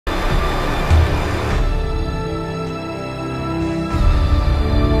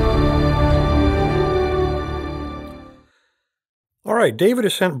All right, David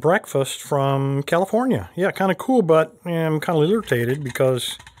has sent breakfast from California. Yeah, kind of cool, but I'm kind of irritated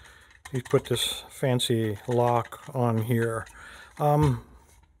because he put this fancy lock on here.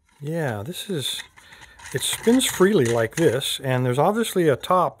 Yeah, it spins freely like this, and there's obviously a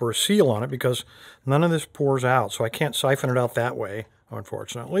top or a seal on it because none of this pours out, so I can't siphon it out that way,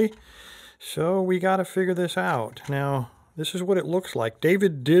 unfortunately. So we got to figure this out. Now, this is what it looks like.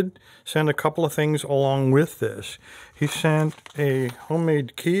 David did send a couple of things along with this. He sent a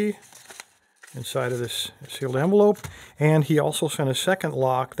homemade key inside of this sealed envelope, and he also sent a second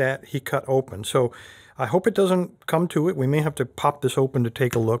lock that he cut open. So I hope it doesn't come to it. We may have to pop this open to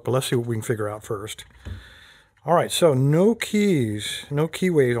take a look, but let's see what we can figure out first. All right, so no keys, no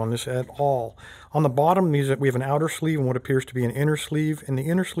keyways on this at all. On the bottom, we have an outer sleeve and what appears to be an inner sleeve, and the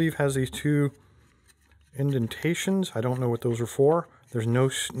inner sleeve has these two indentations. I don't know what those are for. There's no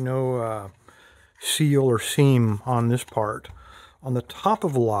seal or seam on this part. On the top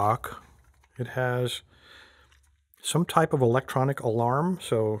of the lock, it has some type of electronic alarm,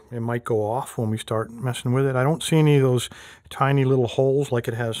 so it might go off when we start messing with it. I don't see any of those tiny little holes like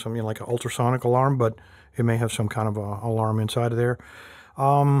it has some, like an ultrasonic alarm, but it may have some kind of a alarm inside of there.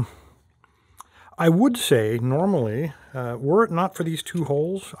 I would say normally, were it not for these two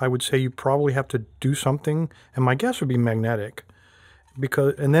holes, I would say you probably have to do something, and my guess would be magnetic,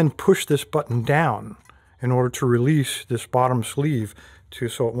 and then push this button down in order to release this bottom sleeve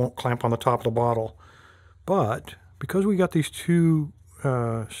so it won't clamp on the top of the bottle. But because we got these two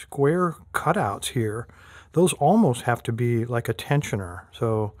square cutouts here, those almost have to be like a tensioner.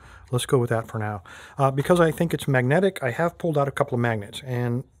 So let's go with that for now. Because I think it's magnetic, I have pulled out a couple of magnets,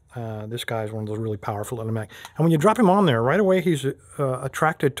 and this guy is one of those really powerful little magnets. And when you drop him on there, right away he's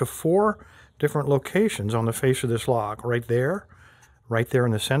attracted to 4 different locations on the face of this lock. Right there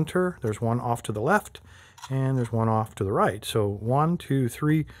in the center, there's one off to the left, and there's one off to the right. So 1, 2,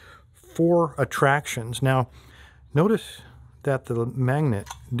 3, 4 attractions. Now, notice that the magnet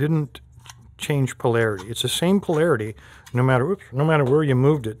didn't change polarity. It's the same polarity no matter where you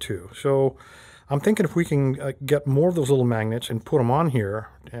moved it to. So I'm thinking if we can get more of those little magnets and put them on here,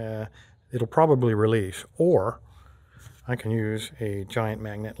 it'll probably release. Or I can use a giant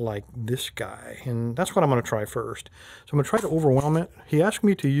magnet like this guy, and that's what I'm going to try first. So I'm going to try to overwhelm it. He asked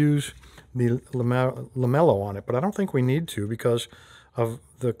me to use the lamello on it, but I don't think we need to because of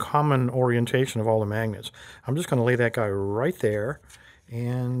the common orientation of all the magnets. I'm just going to lay that guy right there,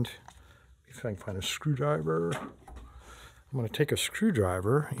 and if I can find a screwdriver, I'm going to take a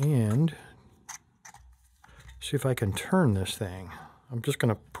screwdriver and see if I can turn this thing. I'm just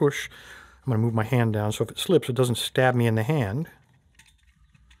going to push. I'm going to move my hand down so if it slips, it doesn't stab me in the hand.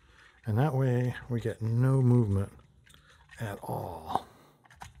 And that way we get no movement at all.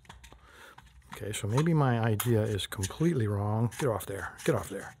 Okay, so maybe my idea is completely wrong. Get off there. Get off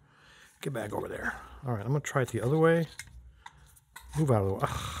there. Get back over there. All right, I'm going to try it the other way. Move out of the way.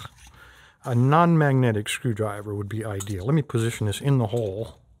 Ugh. A non-magnetic screwdriver would be ideal. Let me position this in the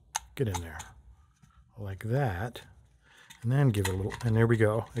hole. Get in there. Like that. And then give it a little, and there we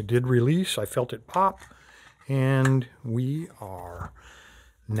go. It did release. I felt it pop. And we are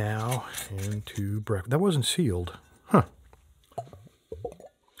now into breakfast. That wasn't sealed. Huh.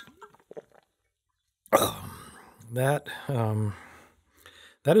 That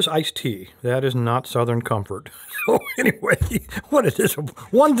is iced tea. That is not Southern Comfort. So anyway,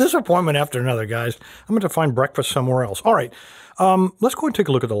 one disappointment after another, guys. I'm going to find breakfast somewhere else. All right, let's go and take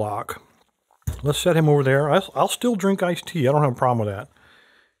a look at the lock. Let's set him over there. I'll still drink iced tea. I don't have a problem with that.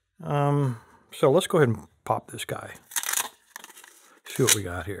 So let's go ahead and pop this guy. See what we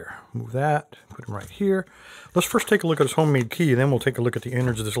got here. Move that. Put him right here. Let's first take a look at his homemade key, then we'll take a look at the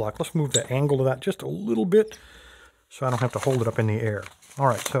innards of this lock. Let's move the angle of that just a little bit so I don't have to hold it up in the air. All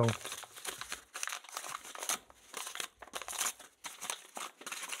right, so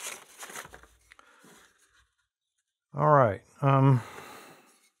all right.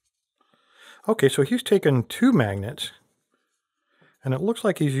 Okay, so he's taken 2 magnets, and it looks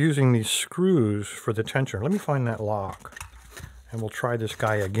like he's using these screws for the tensioner. Let me find that lock, and we'll try this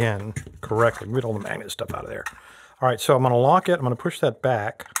guy again correctly. Get all the magnet stuff out of there. All right, so I'm going to lock it. I'm going to push that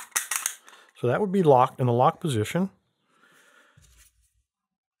back. So that would be locked in the lock position.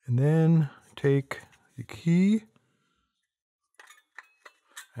 And then take the key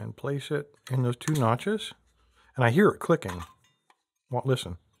and place it in those 2 notches. And I hear it clicking. Well,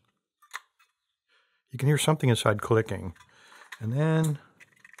 listen. You can hear something inside clicking. And then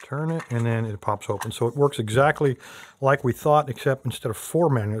turn it, and then it pops open. So it works exactly like we thought, except instead of 4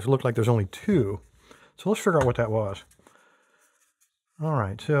 magnets, it looked like there's only 2. So let's figure out what that was. All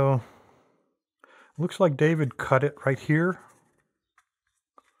right, so looks like David cut it right here.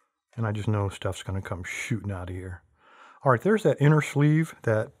 And I just know stuff's going to come shooting out of here. All right, there's that inner sleeve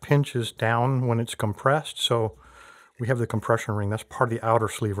that pinches down when it's compressed. So we have the compression ring. That's part of the outer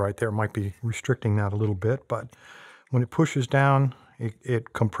sleeve right there. It might be restricting that a little bit, but when it pushes down,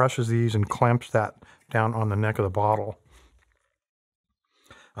 it compresses these and clamps that down on the neck of the bottle.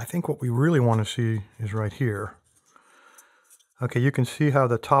 I think what we really want to see is right here. Okay, you can see how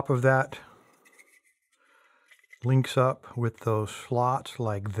the top of that links up with those slots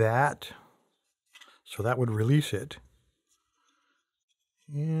like that. So that would release it.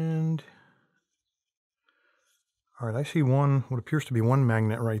 And all right, I see one, what appears to be one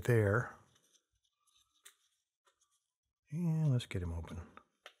magnet right there. And let's get him open.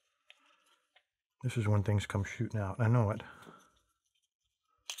 This is when things come shooting out. I know it.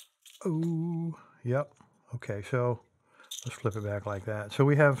 Oh, yep. Okay, so let's flip it back like that. So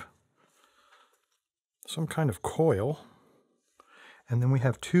we have some kind of coil. And then we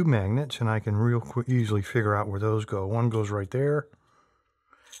have two magnets, and I can easily figure out where those go. One goes right there,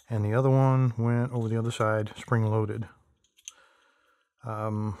 and the other one went over the other side, spring-loaded.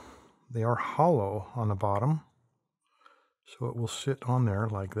 They are hollow on the bottom, so it will sit on there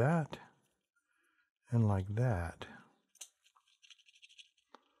like that, and like that.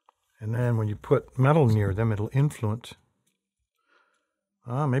 And then when you put metal near them, it'll influence.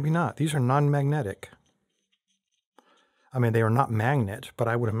 Maybe not. These are non-magnetic. I mean, they are not magnets, but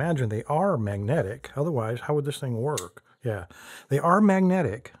I would imagine they are magnetic. Otherwise, how would this thing work? Yeah, they are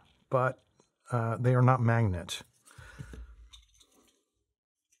magnetic, but they are not magnets.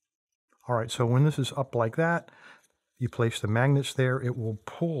 All right, so when this is up like that, you place the magnets there. It will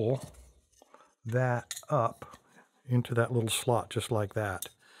pull that up into that little slot, just like that,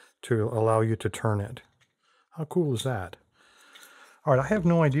 to allow you to turn it. How cool is that? All right, I have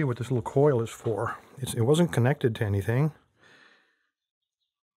no idea what this little coil is for. It wasn't connected to anything.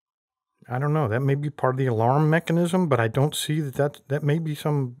 I don't know. That may be part of the alarm mechanism, but I don't see that may be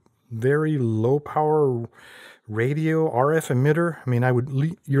some very low power radio RF emitter. I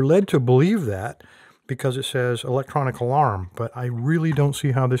mean, you're led to believe that because it says electronic alarm, but I really don't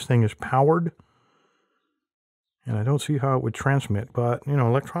see how this thing is powered. And I don't see how it would transmit, but you know,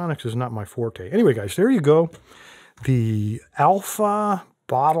 electronics is not my forte. Anyway, guys, there you go. The Alpha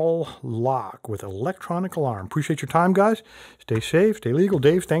bottle lock with electronic alarm. Appreciate your time, guys. Stay safe, stay legal.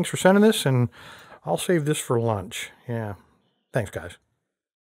 Dave, thanks for sending this, and I'll save this for lunch. Yeah. Thanks, guys.